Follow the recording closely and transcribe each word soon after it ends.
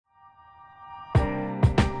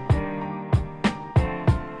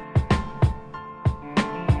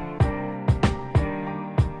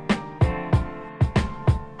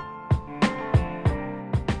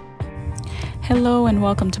Hello and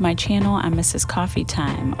welcome to my channel. I'm Mrs. Coffee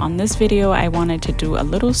Time. On this video I wanted to do a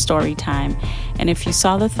little story time, and if you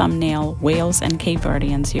saw the thumbnail, whales and Cape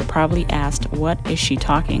Verdeans, you probably asked, what is she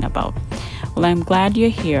talking about? Well, I'm glad you're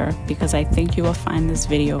here because I think you will find this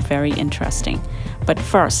video very interesting. But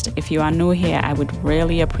first, if you are new here, I would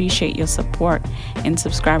really appreciate your support in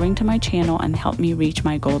subscribing to my channel and help me reach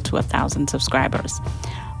my goal to 1,000 subscribers.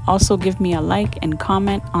 Also give me a like and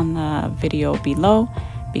comment on the video below,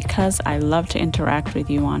 because I love to interact with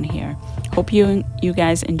you on here. Hope you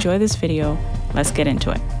guys enjoy this video. Let's get into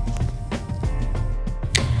it.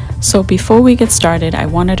 So before we get started, I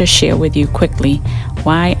wanted to share with you quickly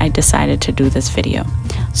why I decided to do this video.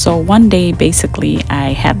 So one day, basically,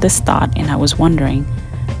 I had this thought and I was wondering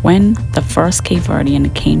when the first Cape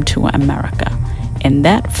Verdean came to America. And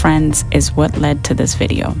that, friends, is what led to this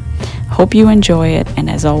video. Hope you enjoy it, and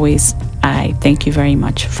as always, I thank you very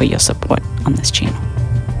much for your support on this channel.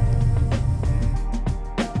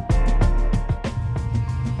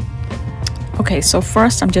 Okay, so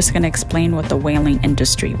first I'm just going to explain what the whaling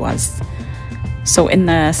industry was. So in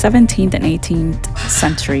the 17th and 18th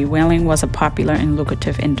century, whaling was a popular and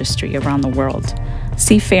lucrative industry around the world.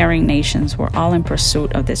 Seafaring nations were all in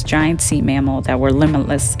pursuit of this giant sea mammal that were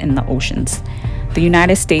limitless in the oceans. The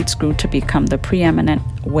United States grew to become the preeminent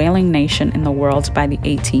whaling nation in the world by the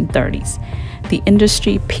 1830s. The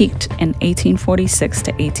industry peaked in 1846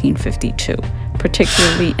 to 1852,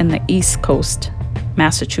 particularly in the East Coast,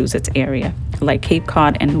 Massachusetts area, like Cape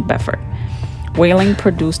Cod and New Bedford. Whaling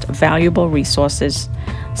produced valuable resources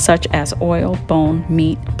such as oil, bone,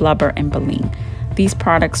 meat, blubber, and baleen. These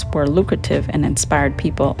products were lucrative and inspired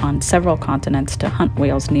people on several continents to hunt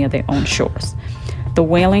whales near their own shores. The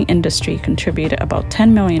whaling industry contributed about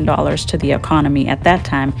 $10 million to the economy at that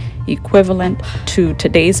time, equivalent to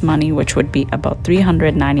today's money, which would be about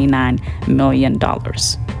 $399 million.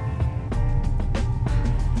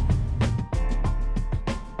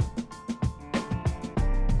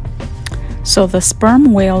 So the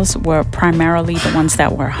sperm whales were primarily the ones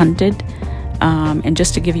that were hunted. And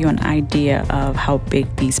just to give you an idea of how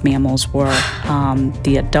big these mammals were,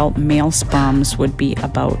 the adult male sperms would be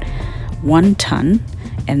about 1 ton,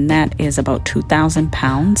 and that is about 2,000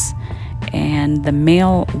 pounds. And the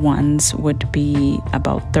male ones would be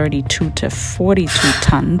about 32 to 42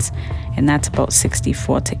 tons, and that's about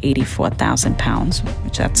 64 to 84,000 pounds,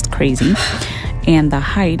 which that's crazy. And the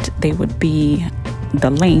height, the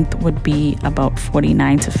length would be about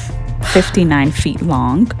 49 to 59 feet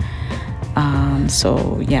long.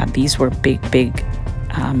 So yeah, these were big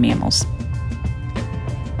mammals.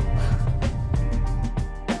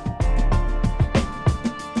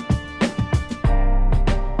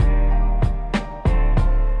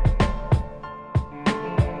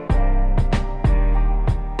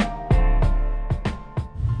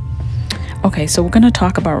 Okay, so we're going to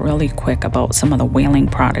talk about really quick about some of the whaling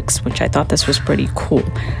products, which I thought this was pretty cool.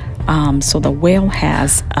 So the whale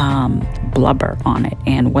has blubber on it,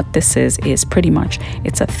 and what this is pretty much,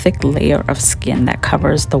 it's a thick layer of skin that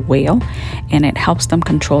covers the whale, and it helps them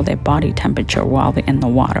control their body temperature while they're in the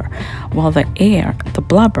water. While the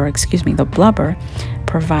blubber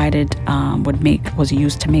provided was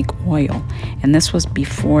used to make oil, and this was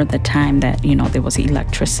before the time that there was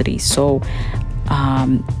electricity. So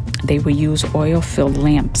they would use oil-filled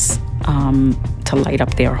lamps to light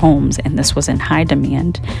up their homes, and this was in high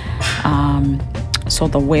demand. So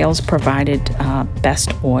the whales provided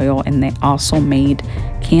best oil, and they also made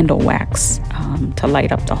candle wax to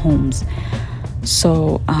light up the homes.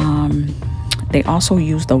 So they also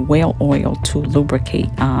used the whale oil to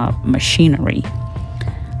lubricate machinery.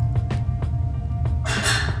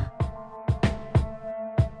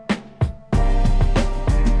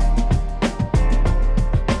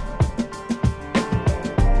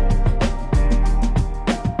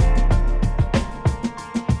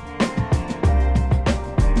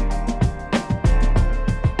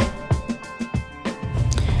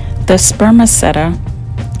 The spermaceta,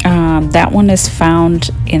 that one is found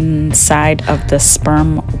inside of the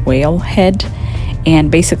sperm whale head, and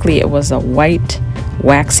basically it was a white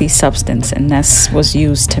waxy substance, and this was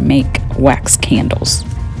used to make wax candles.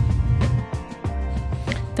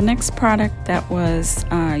 The next product that was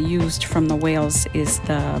used from the whales is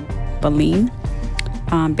the baleen.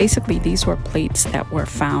 Basically these were plates that were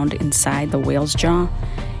found inside the whale's jaw,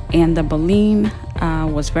 and the baleen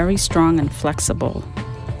was very strong and flexible.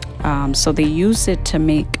 So they used it to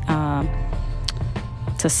make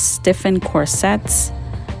to stiffen corsets,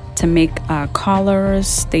 to make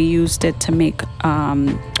collars. They used it to make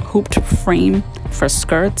hooped frame for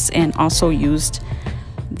skirts, and also used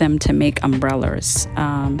them to make umbrellas.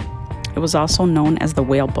 It was also known as the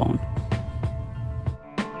whalebone.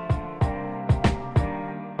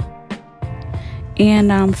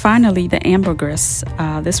 And finally, the ambergris.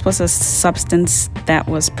 This was a substance that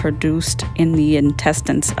was produced in the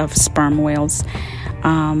intestines of sperm whales,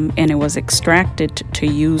 and it was extracted to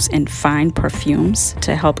use in fine perfumes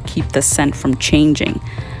to help keep the scent from changing.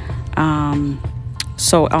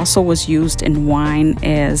 So it also was used in wine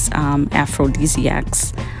as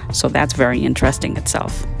aphrodisiacs. So that's very interesting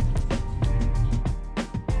itself.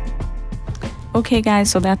 Okay guys,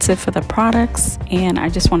 so that's it for the products, and I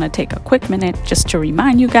just want to take a quick minute just to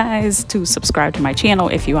remind you guys to subscribe to my channel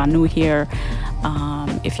if you are new here.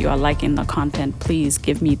 If you are liking the content, please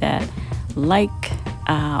give me that like.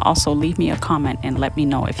 Also leave me a comment and let me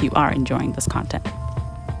know if you are enjoying this content.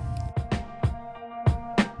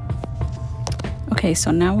 Okay,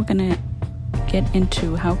 so now we're gonna get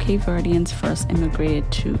into how Cape Verdeans first immigrated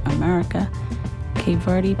to America. Cape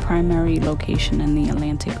Verde, primary location in the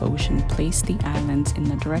Atlantic Ocean, placed the islands in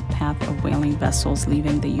the direct path of whaling vessels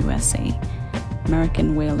leaving the USA.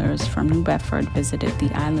 American whalers from New Bedford visited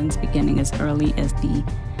the islands beginning as early as the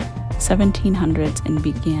 1700s and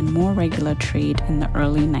began more regular trade in the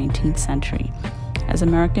early 19th century. As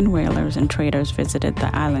American whalers and traders visited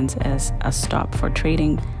the islands as a stop for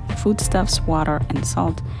trading foodstuffs, water, and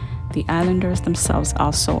salt, the islanders themselves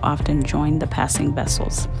also often joined the passing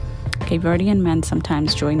vessels. Cape Verdean men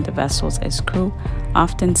sometimes joined the vessels as crew,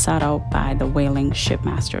 often sought out by the whaling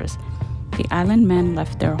shipmasters. The island men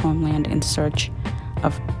left their homeland in search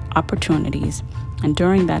of opportunities, and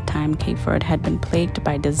during that time, Cape Verde had been plagued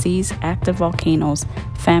by disease, active volcanoes,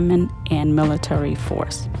 famine, and military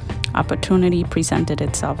force. Opportunity presented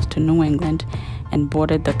itself to New England and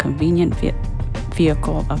boarded the convenient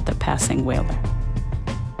vehicle of the passing whaler.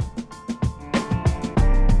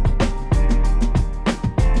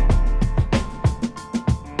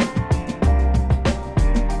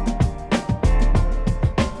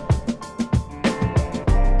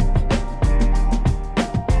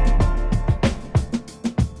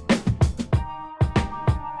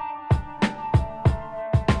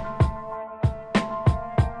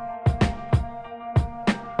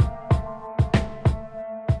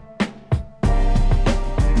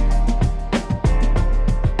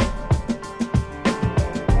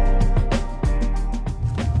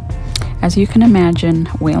 As you can imagine,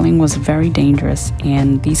 whaling was very dangerous,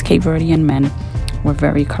 and these Cape Verdean men were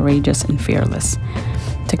very courageous and fearless.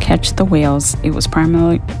 To catch the whales, it was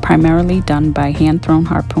primarily done by hand-thrown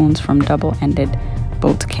harpoons from double-ended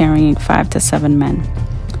boats carrying 5 to 7 men.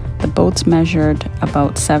 The boats measured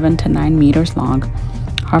about 7 to 9 meters long.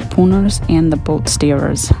 Harpooners and the boat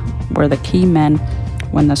steerers were the key men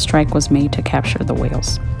when the strike was made to capture the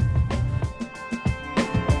whales.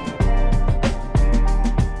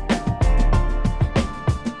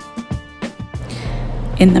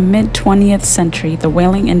 In the mid-20th century, the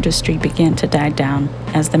whaling industry began to die down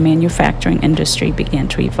as the manufacturing industry began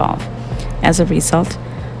to evolve. As a result,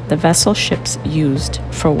 the vessel ships used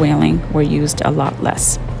for whaling were used a lot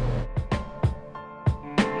less.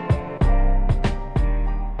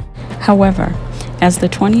 However, as the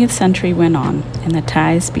 20th century went on and the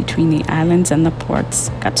ties between the islands and the ports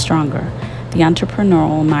got stronger, the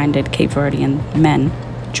entrepreneurial-minded Cape Verdean men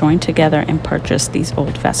joined together and purchased these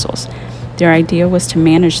old vessels. Their idea was to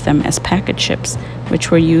manage them as packet ships, which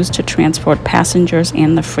were used to transport passengers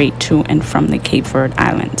and the freight to and from the Cape Verde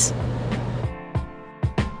Islands.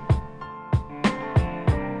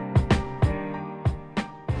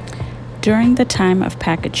 During the time of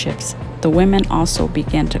packet ships, the women also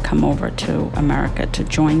began to come over to America to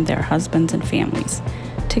join their husbands and families.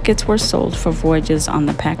 Tickets were sold for voyages on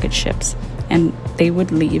the packet ships, and they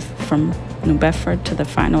would leave from New Bedford to the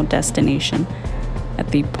final destination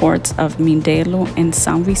at the ports of Mindelo and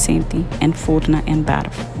São Vicente and Furna and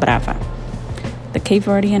Brava. The Cape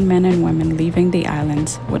Verdean men and women leaving the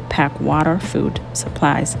islands would pack water, food,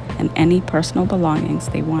 supplies, and any personal belongings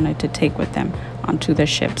they wanted to take with them onto their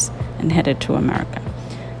ships and headed to America.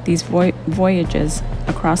 These voyages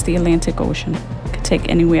across the Atlantic Ocean could take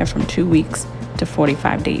anywhere from 2 weeks to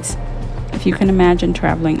 45 days. If you can imagine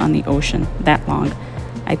traveling on the ocean that long,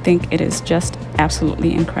 I think it is just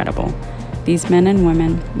absolutely incredible. These men and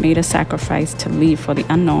women made a sacrifice to leave for the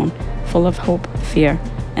unknown, full of hope, fear,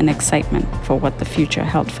 and excitement for what the future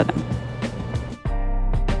held for them.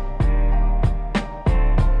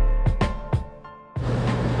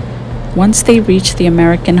 Once they reached the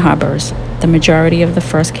American harbors, the majority of the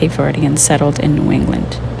first Cape Verdeans settled in New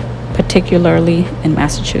England, particularly in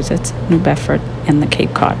Massachusetts, New Bedford, and the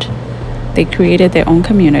Cape Cod. They created their own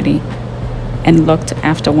community and looked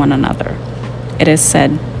after one another. It is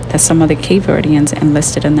said that some of the Cape Verdeans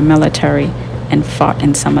enlisted in the military and fought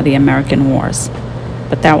in some of the American wars,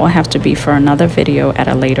 but that will have to be for another video at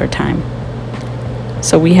a later time.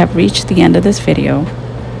 So we have reached the end of this video.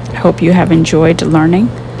 I hope you have enjoyed learning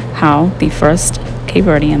how the first Cape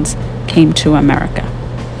Verdeans came to America.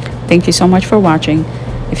 Thank you so much for watching.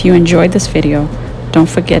 If you enjoyed this video, don't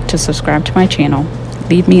forget to subscribe to my channel.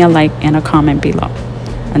 Leave me a like and a comment below.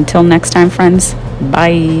 Until next time, friends,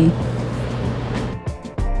 bye.